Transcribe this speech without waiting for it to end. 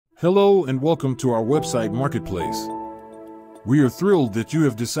Hello and welcome to our website marketplace. We are thrilled that you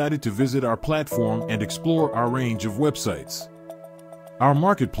have decided to visit our platform and explore our range of websites. Our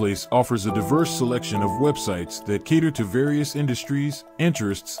marketplace offers a diverse selection of websites that cater to various industries,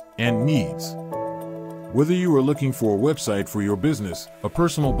 interests, and needs. Whether you are looking for a website for your business, a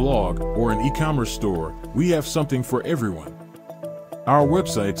personal blog, or an e-commerce store, we have something for everyone. Our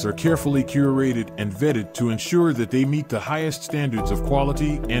websites are carefully curated and vetted to ensure that they meet the highest standards of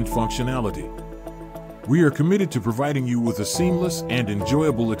quality and functionality. We are committed to providing you with a seamless and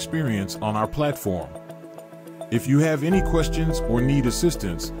enjoyable experience on our platform. If you have any questions or need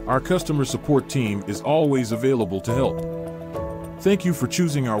assistance, our customer support team is always available to help. Thank you for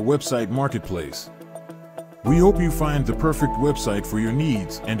choosing our website marketplace. We hope you find the perfect website for your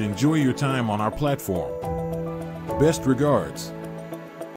needs and enjoy your time on our platform. Best regards.